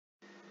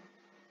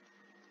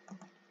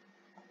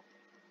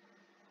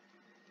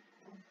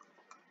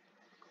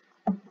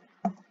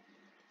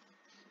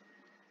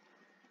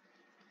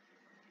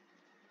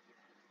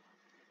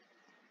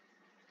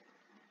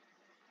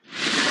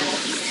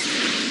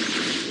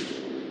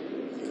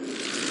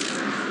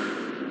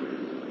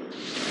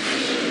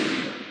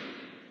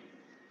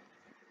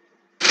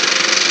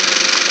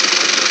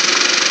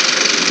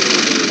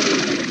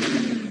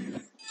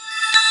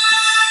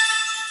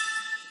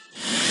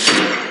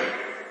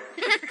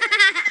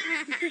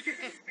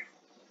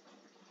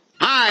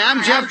Hi,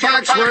 I'm Jeff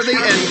Foxworthy,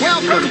 and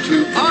welcome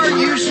to Are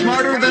You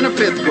Smarter Than a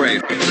Fifth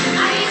Grader?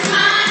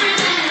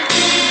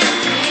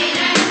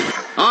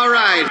 All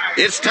right,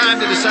 it's time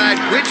to decide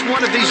which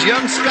one of these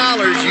young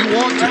scholars you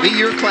want to be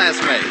your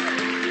classmate.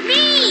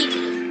 Me!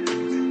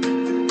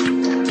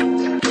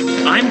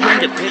 I'm going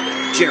to pick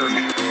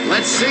Jeremy.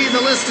 Let's see the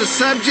list of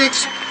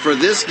subjects for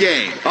this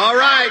game. All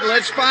right,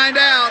 let's find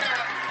out.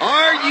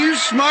 Are you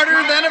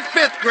smarter than a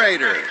fifth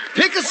grader?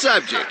 Pick a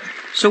subject.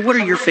 So what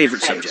are your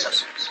favorite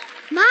subjects?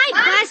 My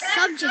best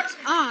subjects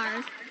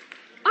are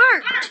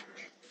art,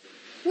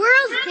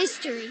 world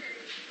history,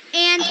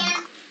 and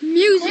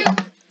music.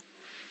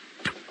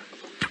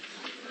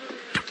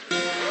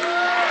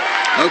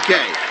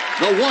 Okay,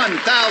 the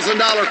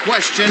 $1,000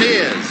 question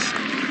is...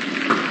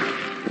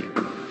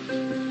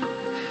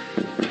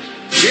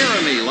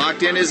 Jeremy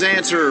locked in his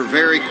answer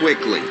very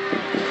quickly.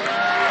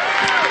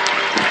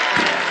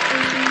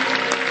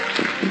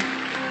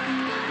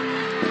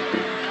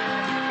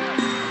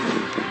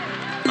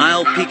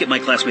 I'll peek at my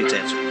classmate's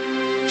answer.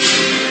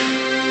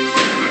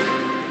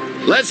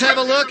 Let's have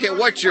a look at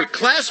what your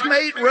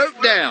classmate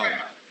wrote down.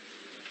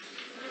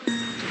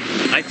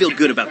 I feel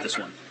good about this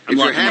one. If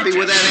you're happy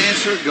with that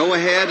answer, go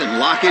ahead and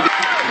lock it.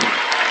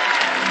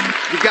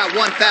 You've got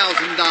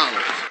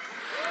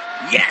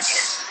 $1,000.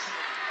 Yes!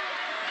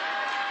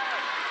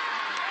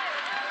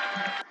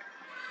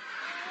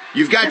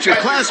 You've got your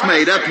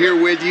classmate up here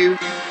with you.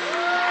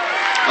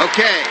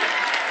 Okay,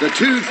 the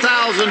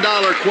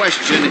 $2,000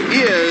 question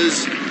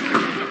is...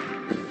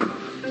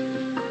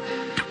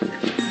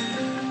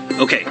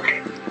 Okay,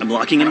 I'm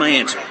locking in my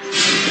answer.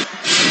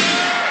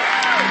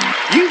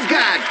 You've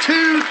got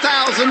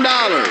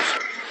 $2,000.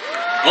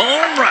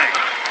 All right.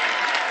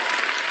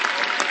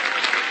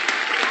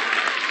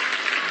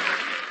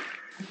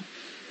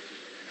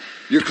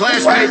 Your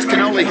classmates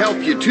can only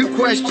help you 2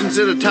 questions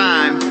at a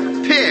time.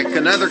 Pick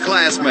another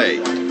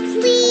classmate.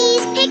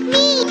 Please pick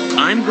me.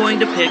 I'm going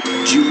to pick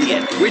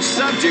Juliet. Which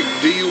subject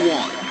do you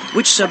want?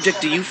 Which subject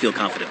do you feel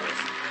confident with?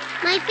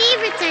 My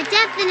favorites are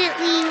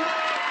definitely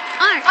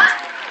art,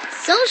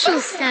 social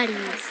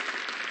studies,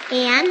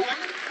 and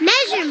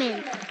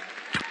measurement.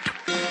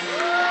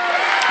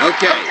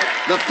 Okay,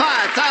 the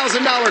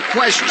 $5,000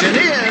 question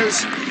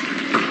is...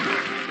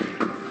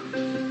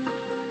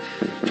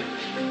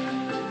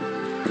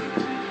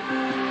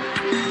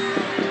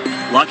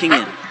 Locking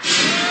in.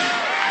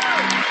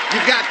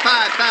 You've got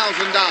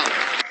 $5,000.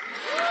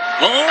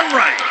 All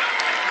right.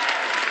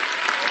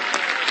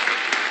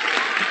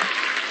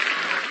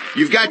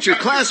 You've got your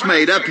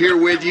classmate up here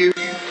with you.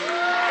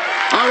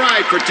 All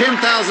right, for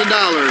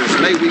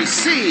 $10,000, may we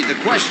see the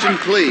question,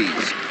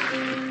 please?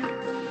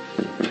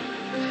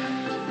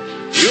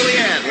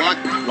 Juliet,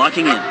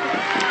 Locking in.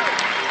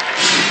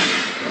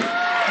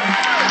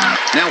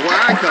 Now,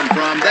 where I come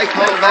from, they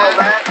call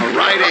that a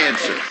right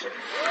answer.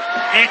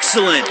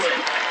 Excellent.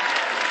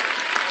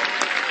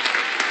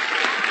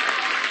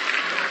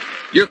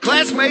 Your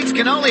classmates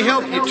can only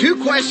help you 2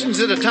 questions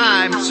at a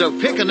time, so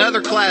pick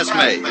another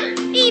classmate.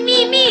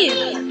 Me.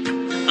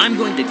 I'm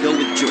going to go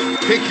with George.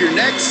 Pick your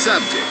next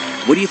subject.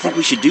 What do you think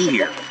we should do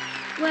here?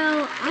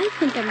 Well, I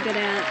think I'm good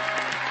at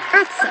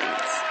earth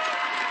science.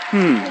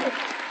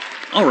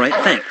 All right,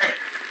 thanks.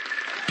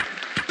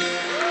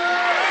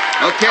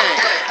 Okay,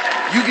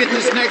 you get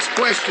this next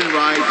question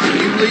right, and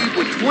you leave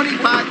with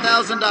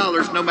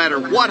 $25,000 no matter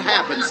what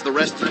happens the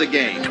rest of the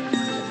game.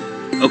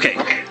 Okay,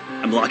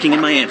 I'm locking in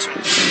my answer.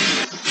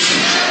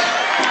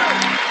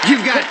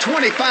 You've got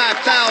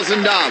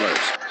 $25,000.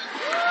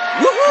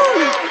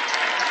 Woohoo!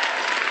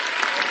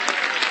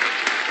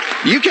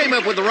 You came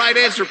up with the right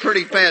answer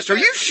pretty fast. Are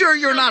you sure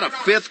you're not a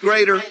 5th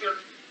grader?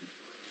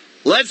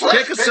 Let's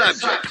pick a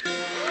subject.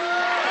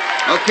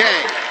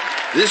 Okay,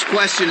 this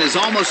question is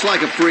almost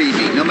like a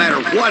freebie. No matter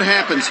what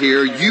happens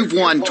here, you've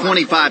won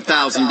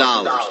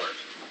 $25,000.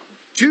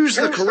 Choose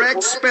the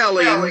correct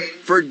spelling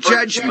for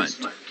judgment.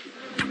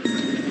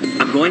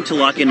 I'm going to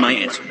lock in my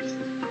answer.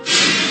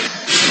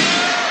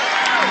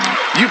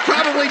 You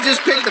probably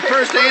just picked the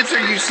first answer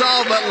you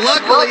saw, but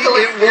luckily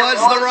it was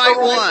the right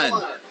one.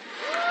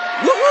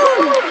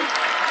 Woohoo!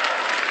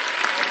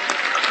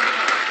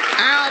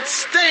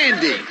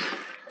 Outstanding!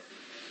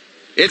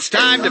 It's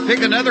time to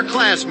pick another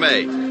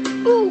classmate.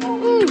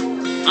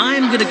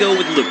 I'm going to go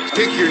with Lucas.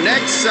 Pick your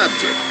next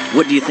subject.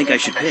 What do you think I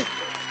should pick?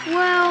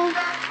 Well,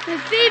 my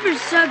favorite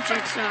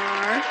subjects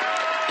are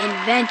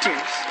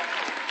inventors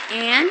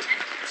and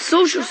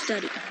social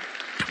studies.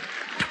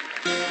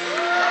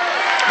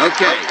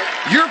 Okay,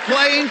 you're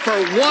playing for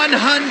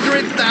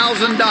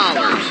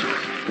 $100,000.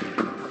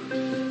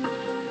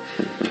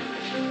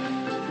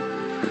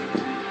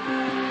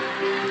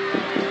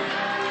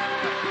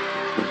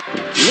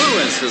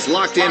 Lewis has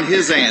locked in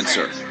his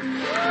answer.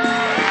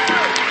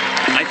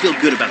 I feel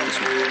good about this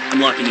one. I'm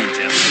locking in,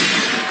 Jeff.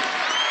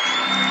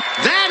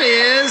 That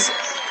is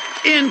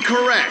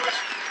incorrect.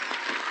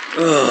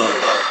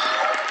 Ugh.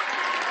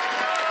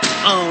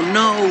 Oh,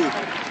 no.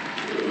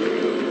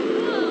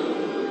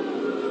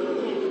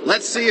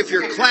 Let's see if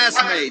your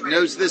classmate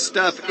knows this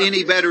stuff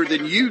any better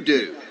than you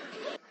do.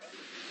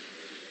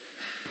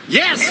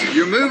 Yes,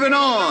 you're moving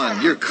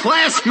on. Your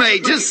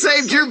classmate just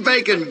saved your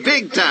bacon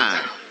big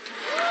time.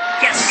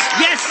 Yes,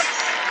 yes!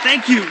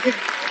 Thank you.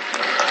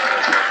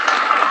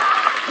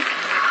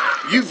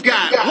 You've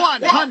got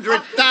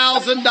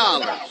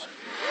 $100,000.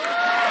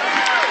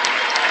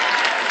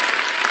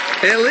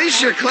 At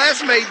least your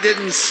classmate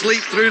didn't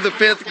sleep through the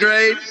 5th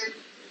grade.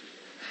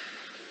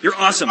 You're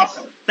awesome.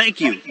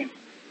 Thank you.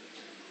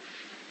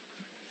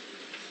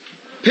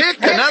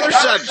 Pick another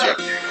subject.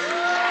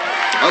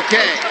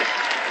 Okay,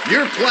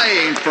 you're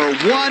playing for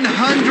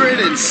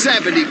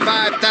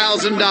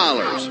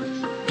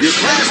 $175,000. Your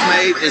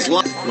classmate is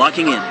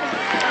Locking in.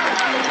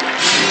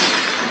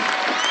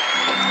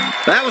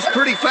 That was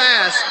pretty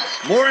fast.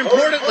 More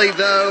importantly,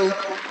 though,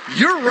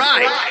 you're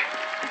right.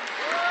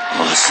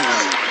 Awesome.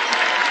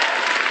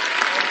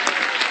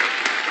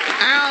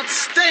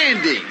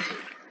 Outstanding.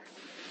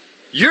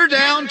 You're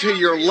down to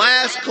your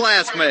last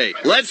classmate.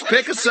 Let's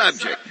pick a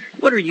subject.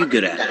 What are you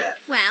good at?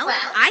 Well,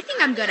 I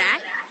think I'm good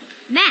at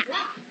math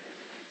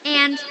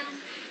and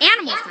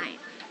animal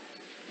science.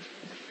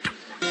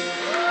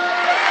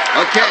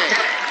 Okay,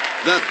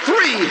 the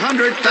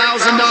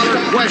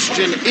 $300,000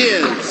 question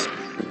is...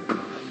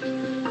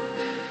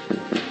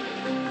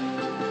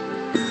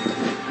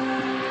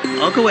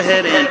 I'll go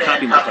ahead and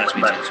copy my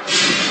classmate's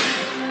answer.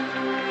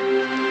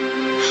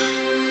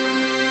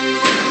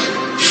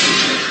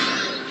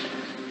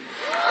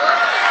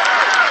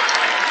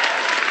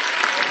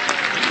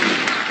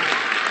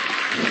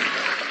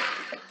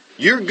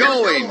 You're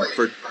going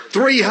for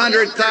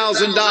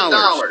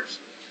 $300,000.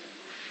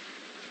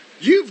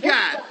 You've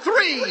got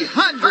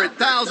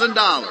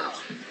 $300,000.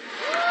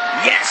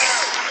 Yes!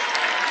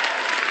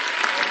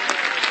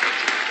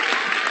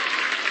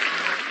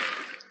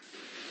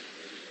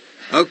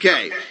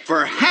 Okay,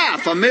 for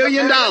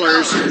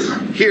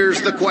 $500,000, here's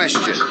the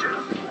question.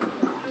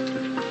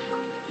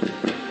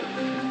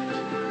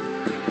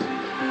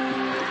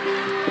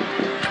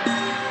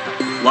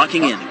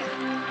 Locking in.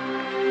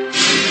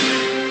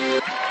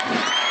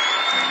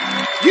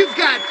 You've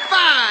got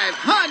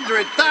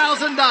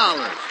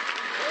 $500,000.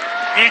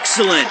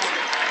 Excellent.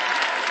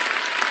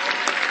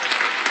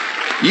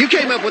 You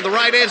came up with the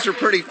right answer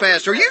pretty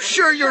fast. Are you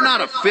sure you're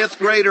not a 5th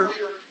grader?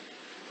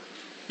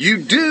 You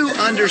do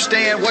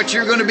understand what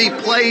you're going to be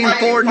playing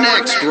for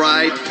next,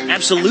 right?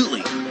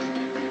 Absolutely.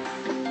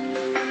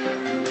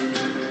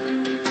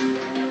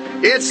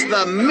 It's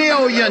the $1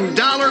 million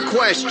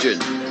question.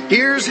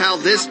 Here's how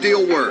this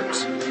deal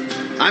works.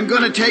 I'm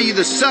going to tell you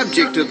the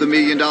subject of the $1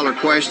 million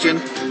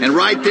question, and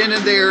right then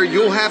and there,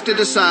 you'll have to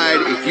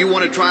decide if you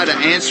want to try to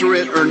answer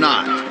it or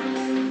not.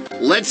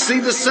 Let's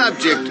see the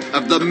subject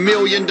of the $1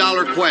 million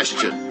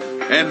question.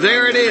 And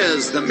there it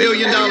is, the $1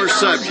 million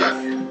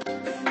subject.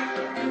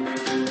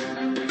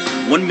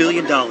 $1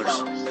 million.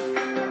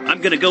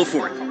 I'm gonna go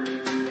for it.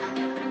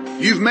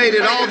 You've made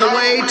it all the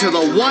way to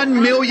the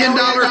 $1 million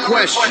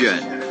question.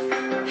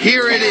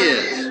 Here it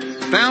is.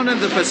 Found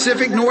in the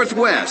Pacific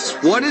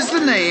Northwest, what is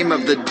the name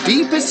of the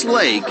deepest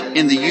lake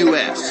in the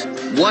U.S.?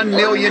 $1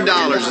 million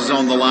is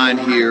on the line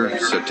here,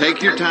 so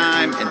take your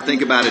time and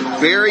think about it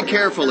very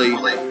carefully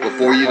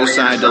before you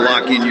decide to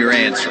lock in your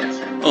answer.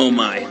 Oh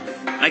my.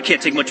 I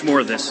can't take much more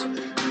of this.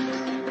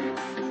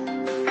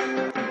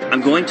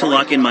 I'm going to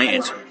lock in my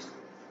answer.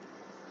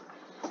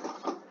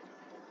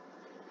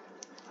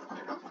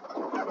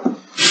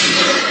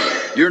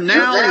 You're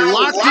now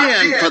locked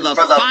in for the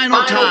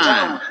final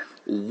time.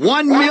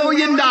 $1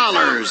 million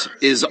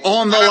is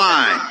on the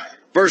line.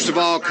 First of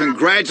all,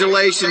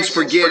 congratulations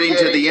for getting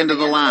to the end of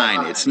the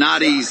line. It's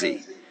not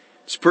easy.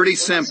 It's pretty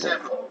simple.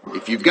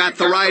 If you've got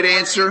the right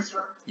answer,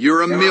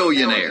 you're a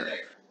millionaire.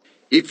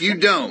 If you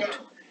don't,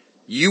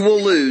 you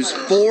will lose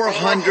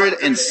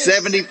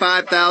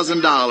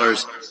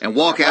 $475,000 and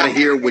walk out of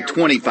here with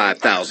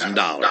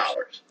 $25,000.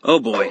 Oh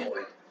boy.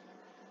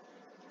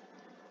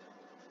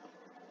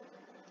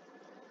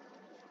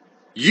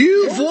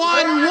 You've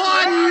won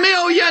 $1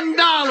 million!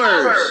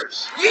 Yeah!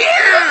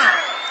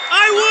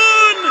 I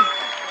won!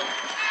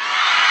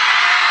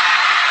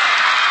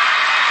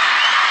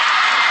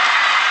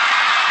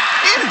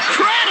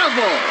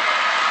 Incredible!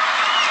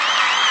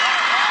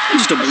 I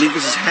just don't believe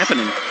this is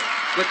happening.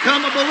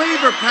 Become a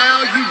believer,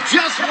 pal. You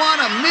just won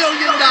 $1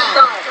 million.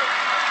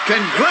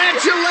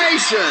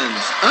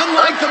 Congratulations!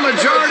 Unlike the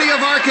majority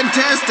of our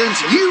contestants,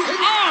 you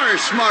are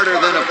smarter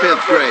than a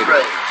 5th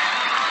grader.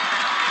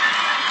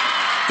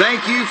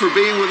 Thank you for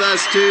being with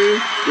us, too.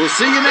 We'll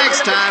see you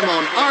next time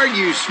on Are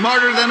You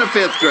Smarter Than a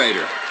 5th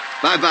Grader?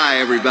 Bye-bye,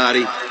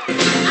 everybody.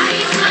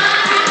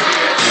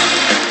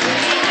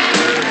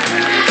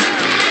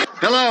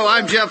 Hello,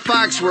 I'm Jeff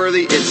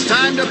Foxworthy. It's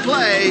time to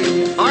play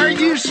Are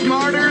You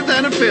Smarter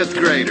Than a 5th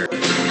Grader?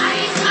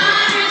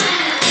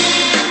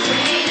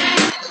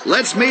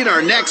 Let's meet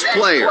our next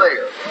player.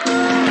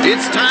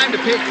 It's time to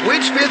pick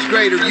which 5th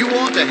grader you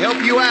want to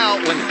help you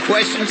out when the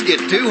questions get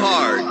too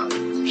hard.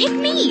 Pick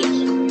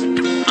me.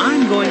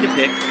 I'm going to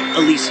pick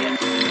Alicia.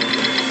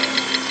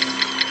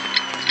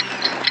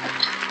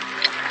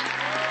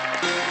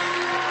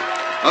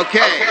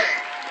 Okay,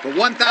 for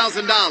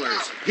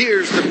 $1,000,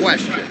 here's the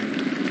question.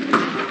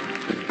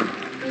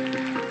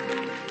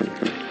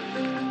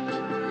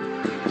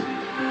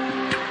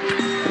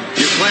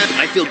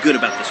 I feel good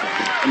about this one.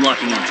 I'm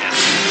locking in, Jeff.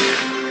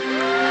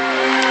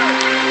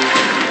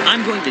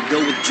 I'm going to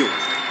go with George.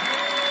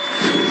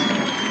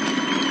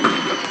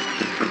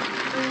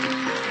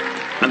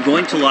 I'm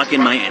going to lock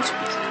in my answer.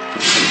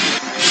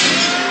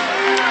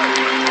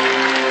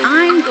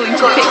 I'm going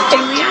to pick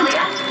Juliet.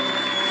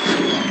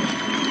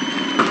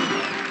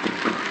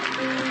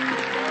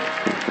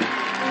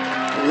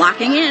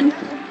 Locking in.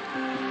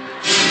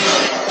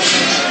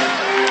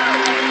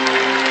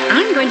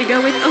 I'm going to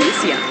go with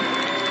Alicia.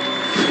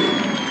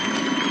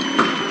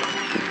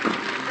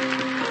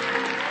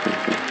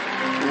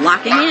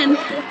 Locking in.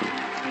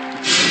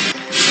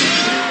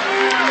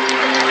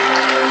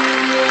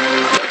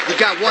 You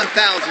got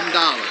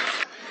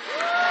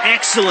 $1,000.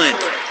 Excellent.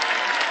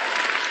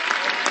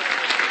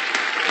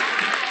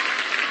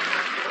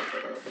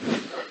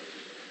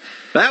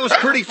 That was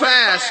pretty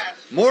fast.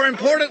 More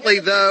importantly,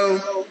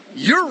 though,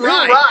 you're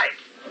right.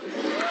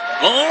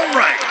 All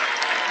right.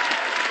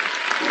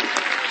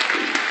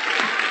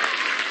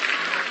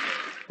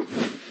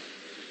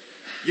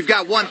 You've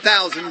got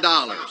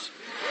 $1,000.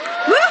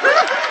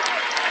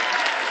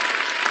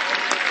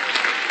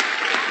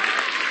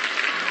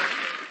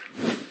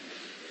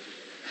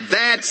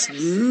 That's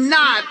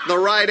not the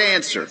right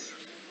answer.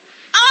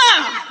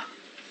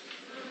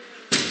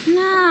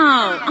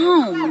 No.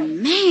 Oh,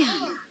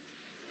 man.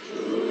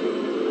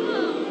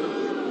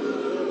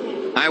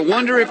 I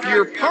wonder if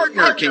your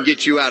partner can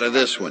get you out of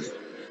this one.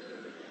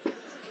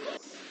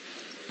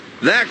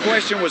 That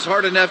question was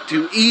hard enough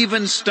to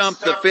even stump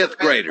the fifth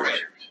graders.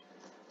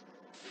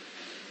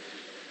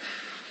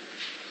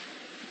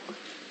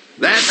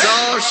 That's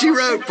all she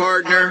wrote,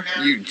 partner.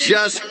 You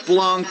just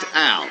flunked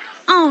out.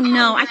 Oh,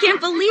 no. I can't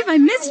believe I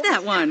missed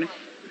that one.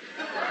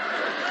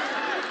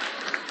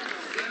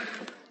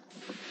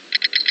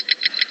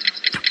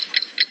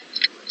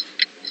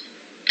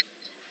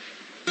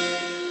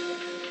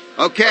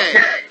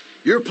 Okay,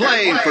 you're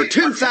playing for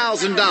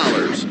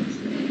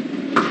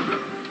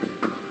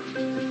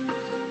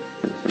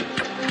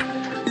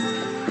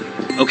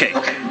 $2,000. Okay,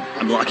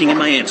 I'm locking in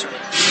my answer.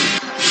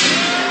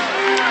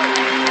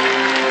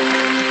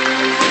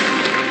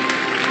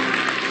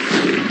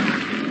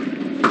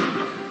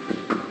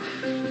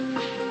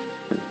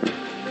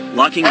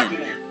 Locking in.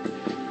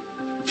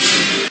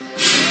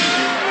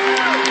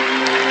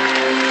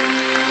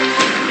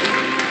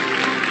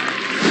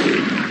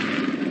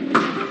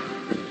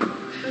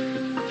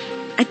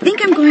 I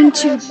think I'm going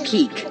to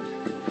peek.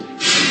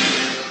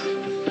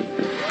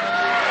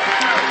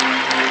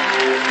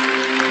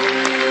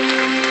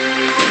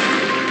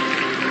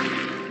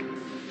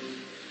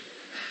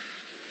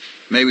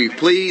 May we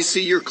please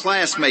see your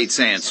classmates'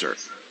 answer?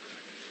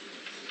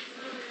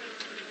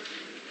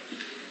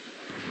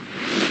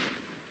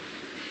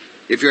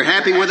 If you're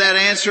happy with that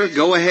answer,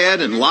 go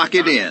ahead and lock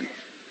it in.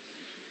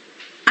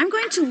 I'm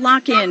going to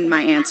lock in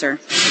my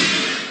answer.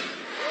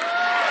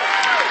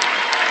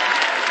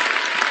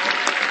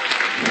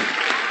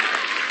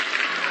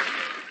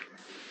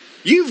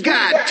 You've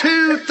got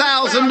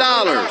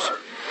 $2,000.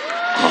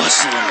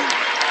 Awesome.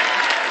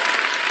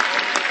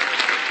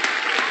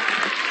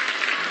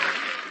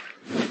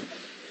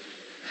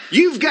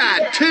 You've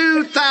got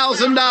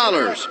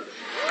 $2,000.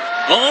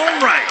 All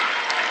right.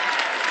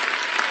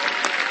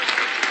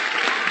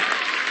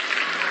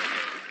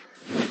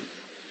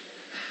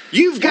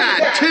 You've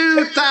got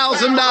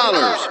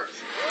 $2,000.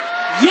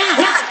 Yes!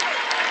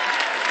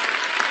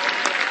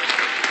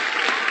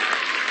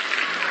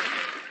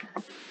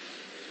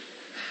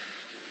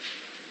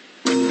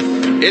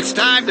 It's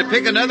time to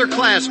pick another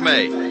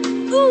classmate.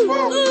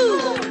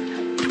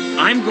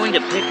 I'm going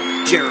to pick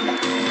Jeremy.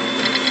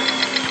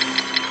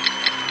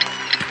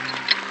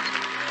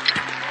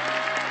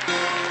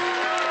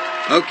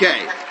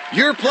 Okay,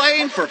 you're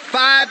playing for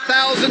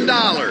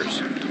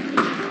 $5,000.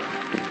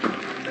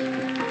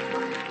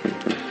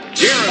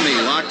 Jeremy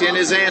locked in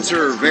his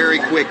answer very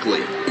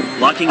quickly.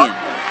 Locking in.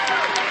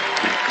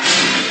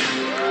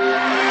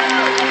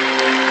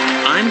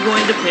 I'm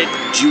going to pick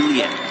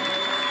Juliet.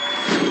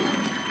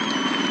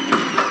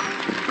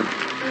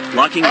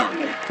 Locking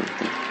in.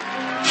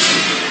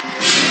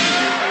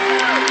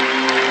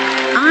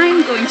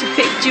 I'm going to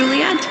pick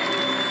Juliet.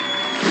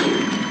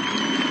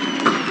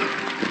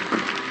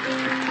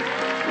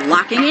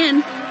 Locking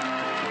in.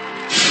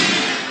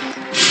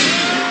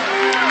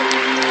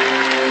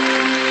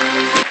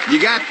 You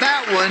got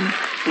that one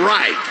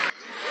right.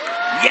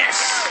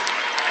 Yes!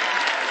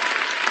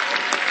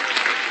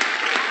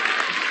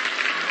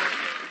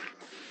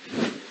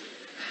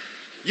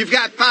 You've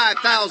got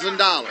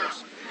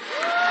 $5,000.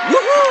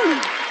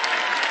 Woohoo!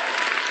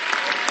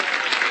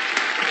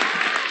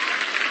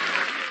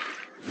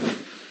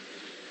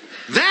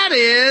 That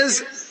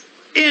is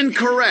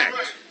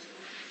incorrect.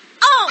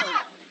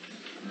 Oh!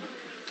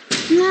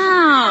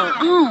 No.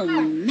 Oh,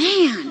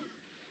 man.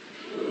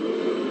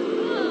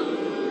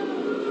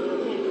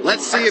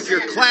 Let's see if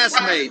your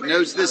classmate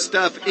knows this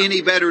stuff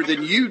any better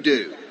than you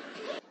do.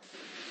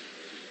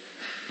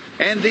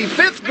 And the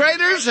fifth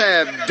graders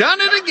have done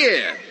it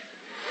again.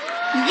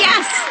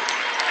 Yes!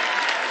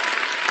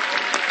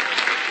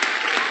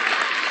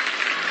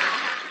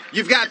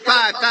 You've got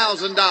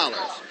 $5,000.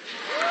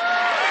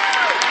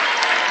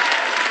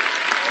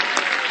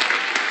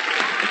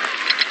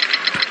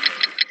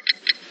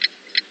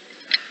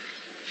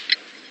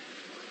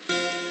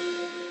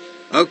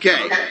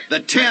 Okay, the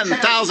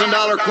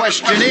 $10,000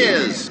 question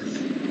is...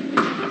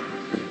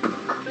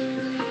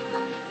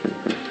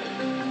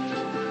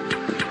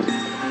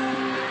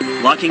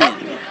 Locking in.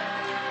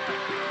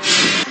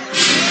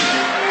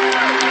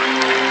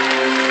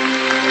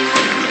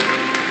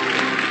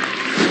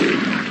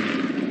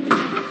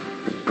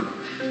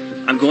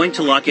 I'm going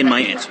to lock in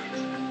my answer.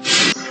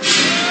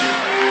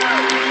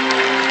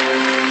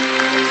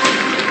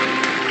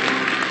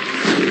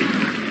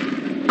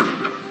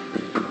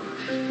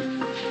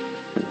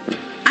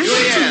 I'm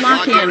going to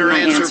lock in her my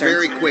answer answer.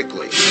 very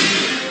quickly.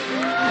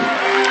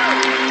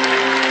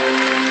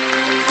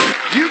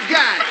 You've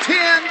got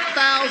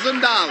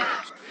 $10,000.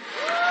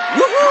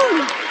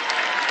 Woohoo!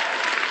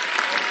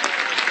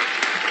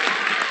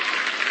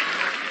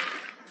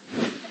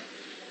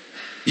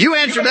 You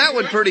answered that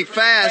one pretty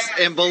fast,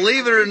 and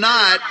believe it or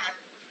not,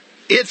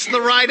 it's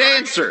the right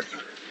answer.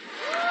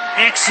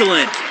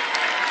 Excellent.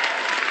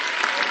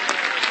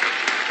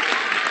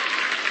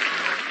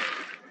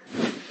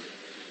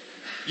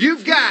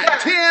 You've got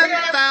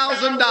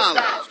 $10,000.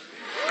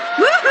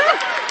 Woohoo!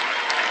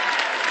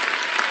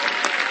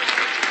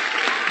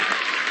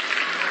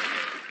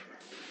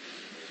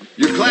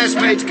 Your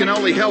classmates can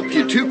only help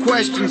you 2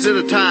 questions at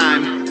a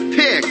time.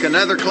 Pick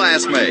another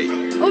classmate.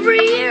 Over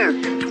here.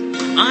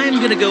 I'm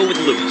going to go with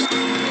Lewis.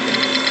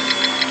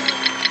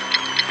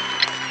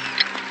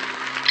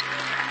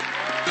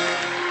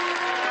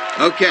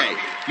 Okay,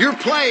 you're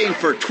playing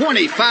for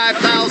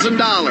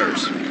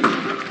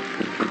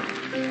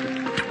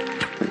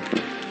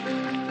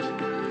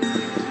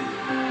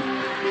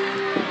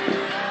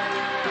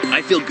 $25,000.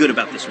 I feel good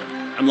about this one.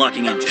 I'm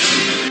locking in, Jeff.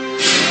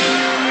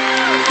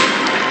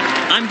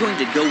 I'm going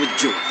to go with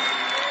George.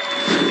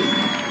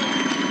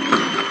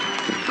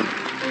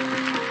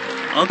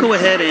 I'll go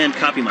ahead and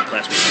copy my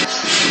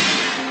classmates.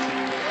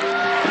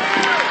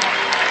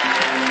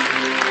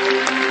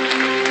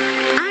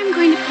 I'm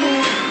going to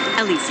pick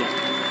Alicia.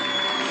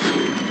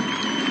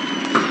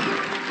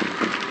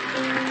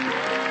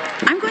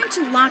 I'm going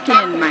to lock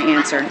in my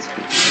answer.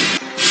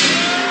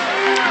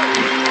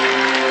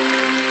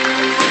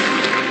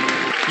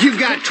 You've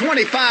got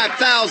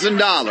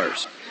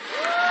 $25,000.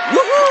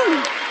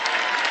 Woohoo!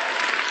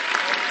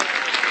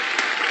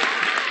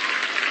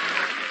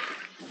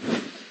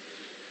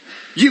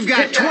 You've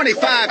got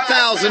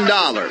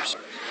 $25,000.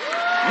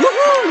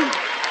 Woohoo!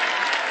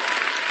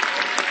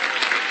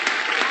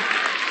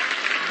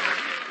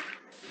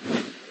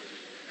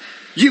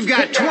 You've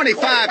got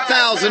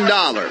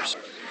 $25,000.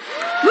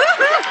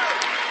 Woohoo!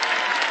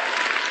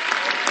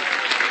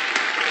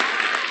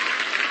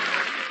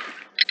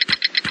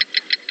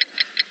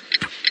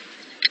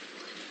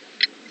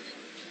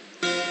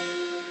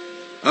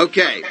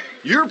 Okay,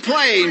 you're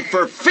playing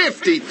for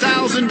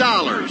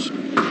 $50,000.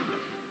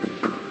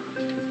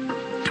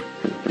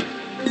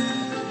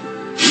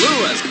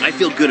 Lewis. I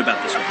feel good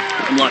about this one.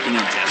 I'm locking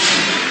in, Jeff.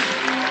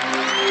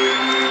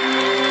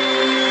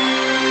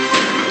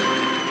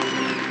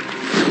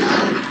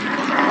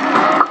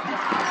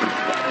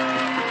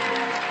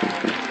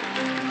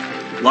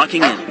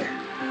 Locking in.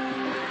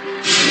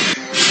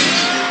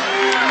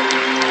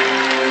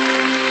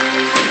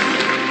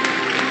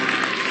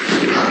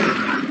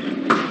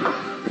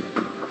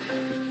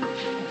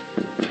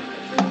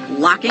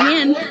 Locking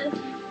in.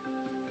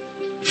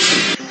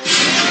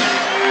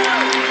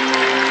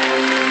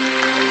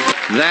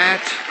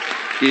 That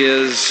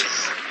is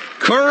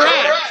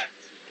correct.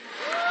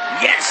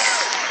 Yes!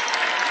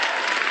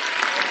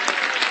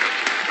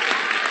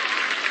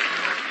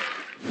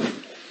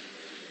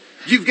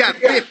 You've got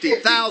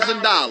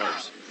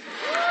 $50,000.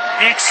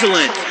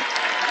 Excellent!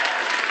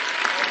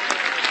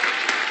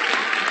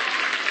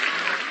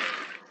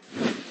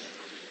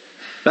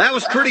 That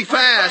was pretty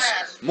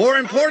fast. More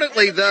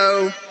importantly,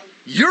 though,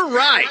 you're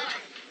right.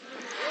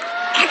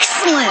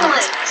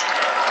 Excellent.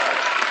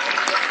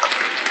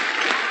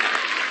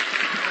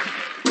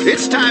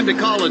 It's time to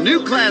call a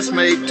new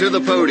classmate to the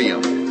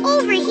podium.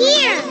 Over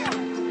here.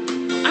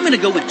 I'm gonna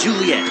go with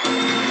Juliet.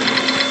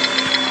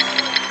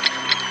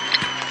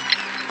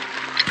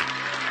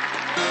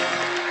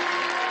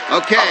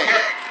 Okay,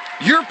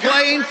 you're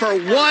playing for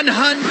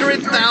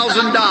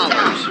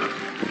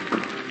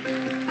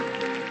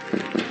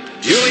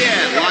 $100,000.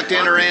 Juliet locked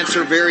in her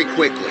answer very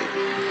quickly.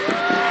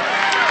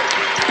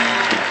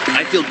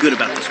 I feel good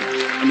about this one.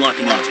 I'm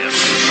locking in, Jeff.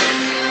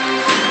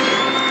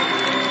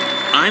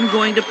 I'm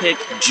going to pick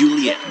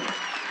Juliet.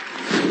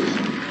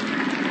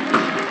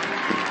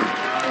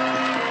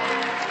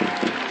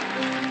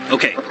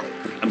 Okay,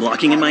 I'm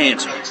locking in my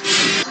answer.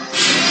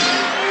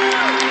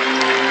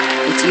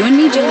 It's you and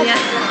me, Juliet.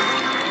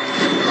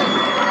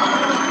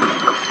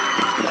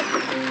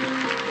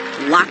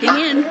 Locking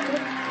in.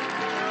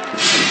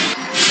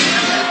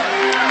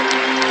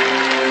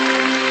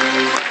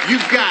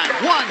 You've got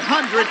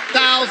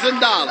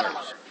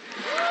 $100,000.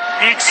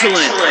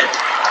 Excellent!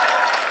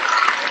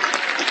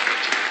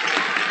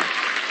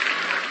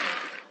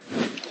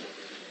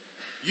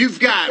 You've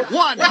got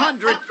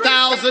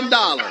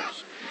 $100,000.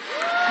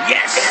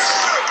 Yes!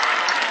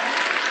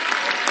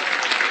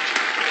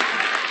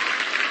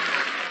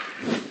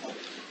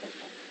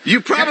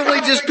 You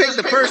probably just picked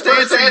the first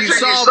answer you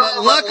saw,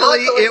 but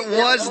luckily it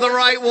was the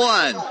right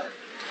one.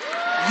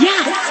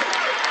 Yes!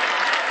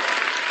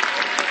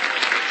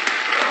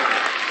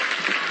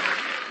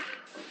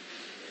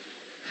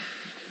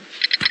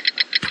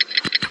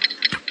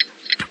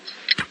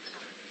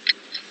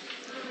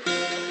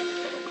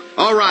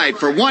 All right,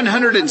 for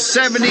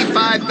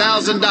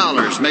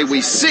 $175,000, may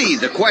we see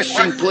the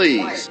question,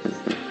 please?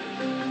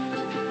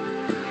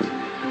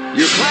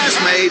 Your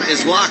classmate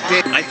is locked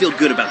in. I feel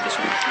good about this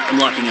one. I'm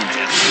locking in,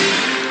 Jeff.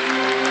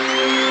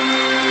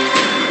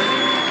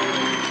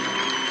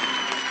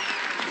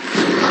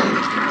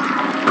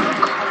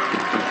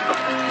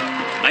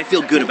 I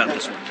feel good about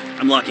this one.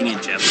 I'm locking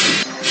in, Jeff.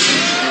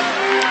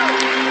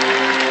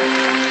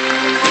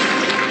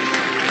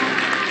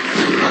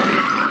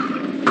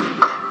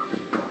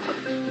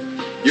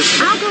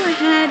 I'll go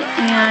ahead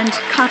and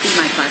copy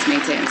my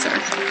classmate's answer.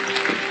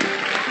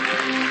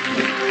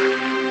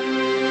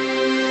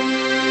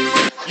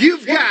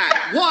 You've got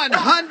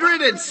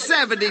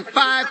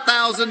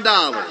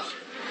 $175,000.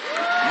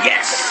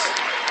 Yes!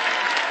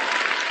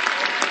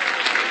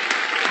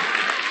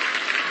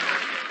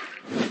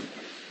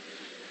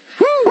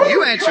 Whew,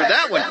 you answered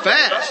that one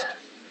fast.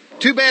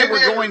 Too bad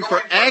we're going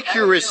for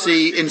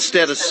accuracy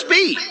instead of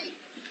speed.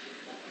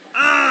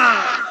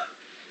 Ah!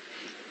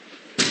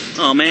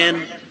 Oh,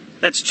 man.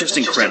 That's just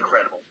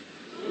incredible.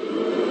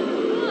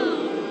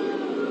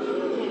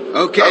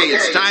 Okay,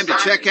 it's time to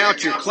check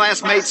out your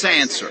classmate's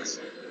answer.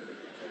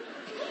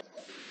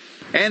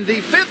 And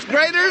the fifth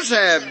graders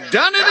have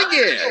done it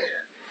again.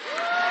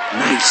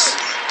 Nice.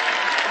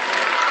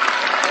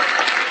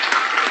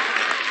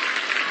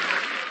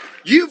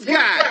 You've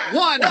got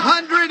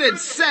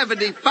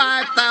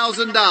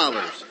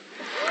 $175,000.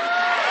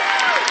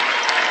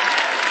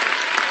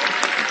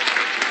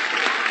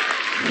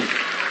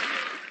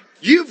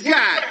 You've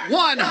got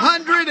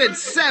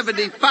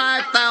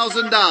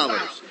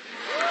 $175,000.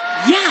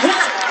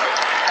 Yes!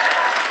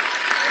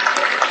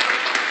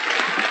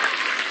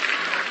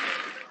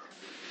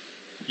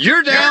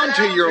 You're down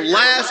to your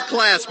last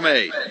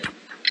classmate.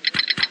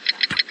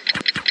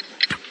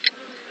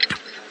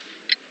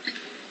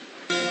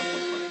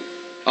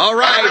 All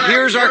right,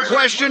 here's our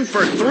question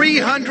for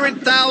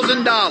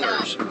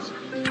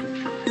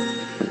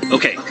 $300,000.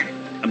 Okay,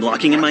 I'm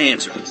locking in my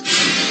answer.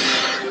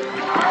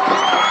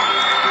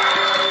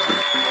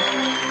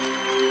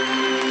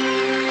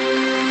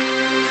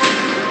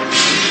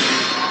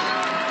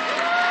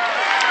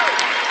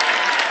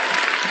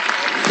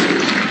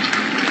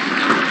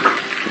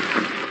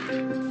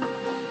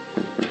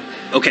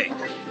 Okay,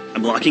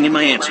 I'm locking in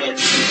my answer.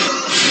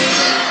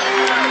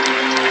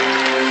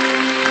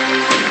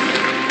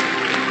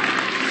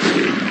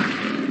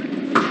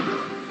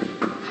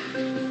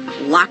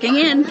 Locking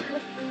in.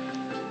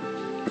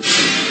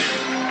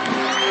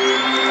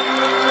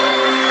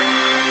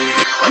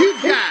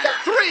 You've got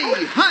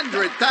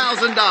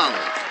 $300,000.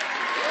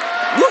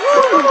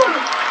 Woohoo!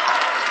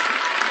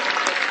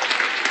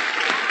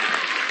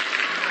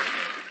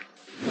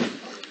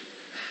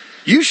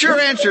 You sure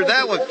answered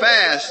that one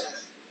fast.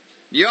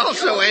 You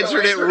also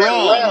answered it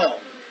wrong.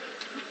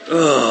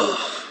 Ugh.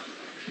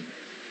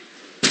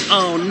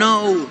 Oh,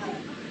 no.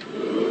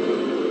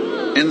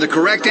 And the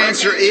correct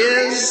answer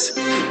is...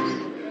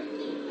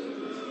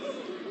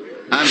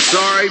 I'm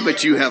sorry,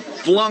 but you have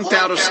flunked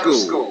out of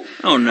school.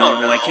 Oh,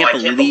 no. I can't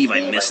believe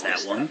I missed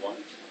that one.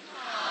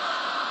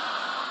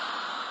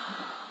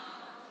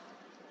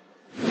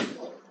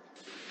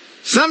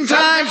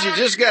 Sometimes you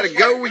just got to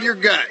go with your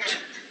gut.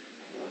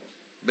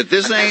 But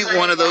this ain't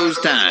one of those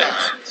times.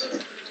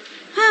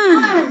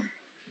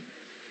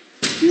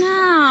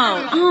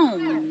 No. Oh,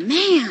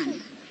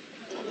 man.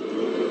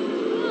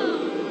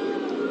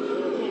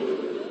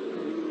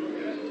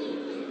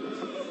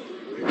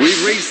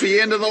 We've reached the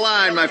end of the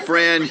line, my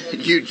friend.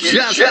 You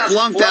just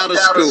flunked out of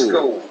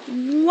school.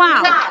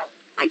 Wow.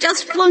 I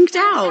just flunked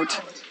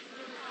out.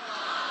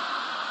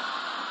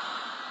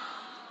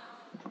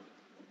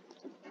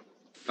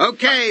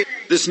 Okay,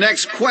 this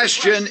next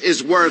question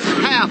is worth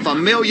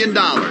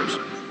 $500,000.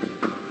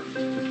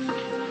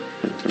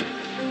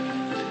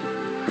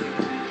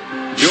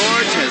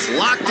 George has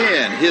locked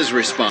in his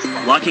response.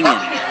 Locking in.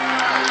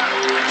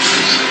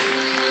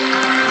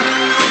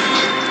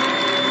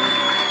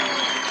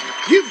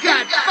 You've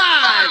got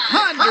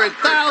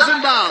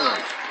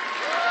 $500,000.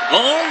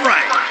 All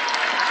right.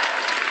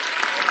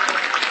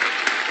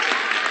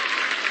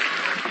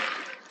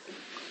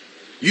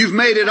 You've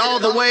made it all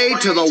the way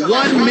to the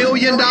 $1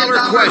 million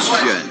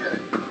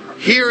question.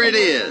 Here it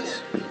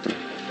is.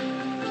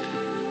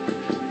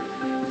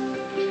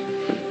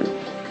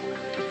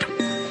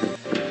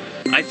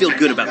 I feel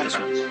good about this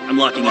one. I'm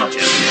locking in,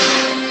 Jeff.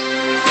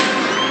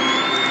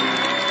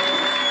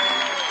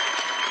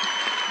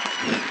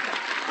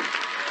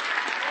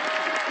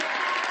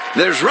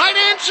 There's right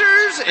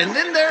answers, and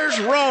then there's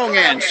wrong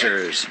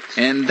answers.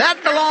 And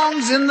that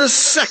belongs in the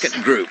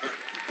second group.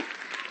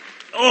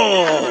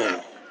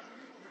 Oh!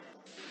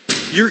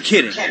 You're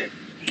kidding.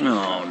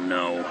 Oh,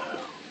 no.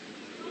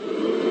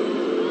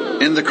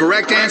 And the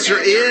correct answer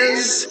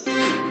is...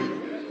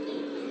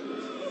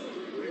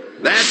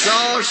 That's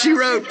all she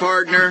wrote,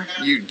 partner.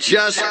 You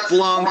just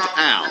flunked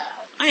out.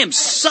 I am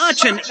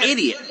such an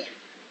idiot.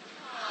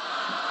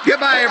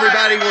 Goodbye,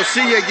 everybody. We'll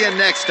see you again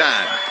next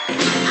time.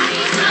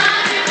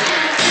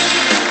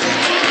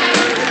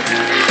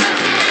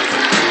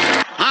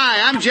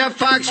 Hi, I'm Jeff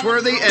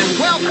Foxworthy, and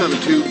welcome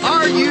to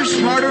Are You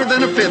Smarter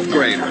Than a Fifth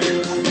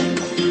Grader?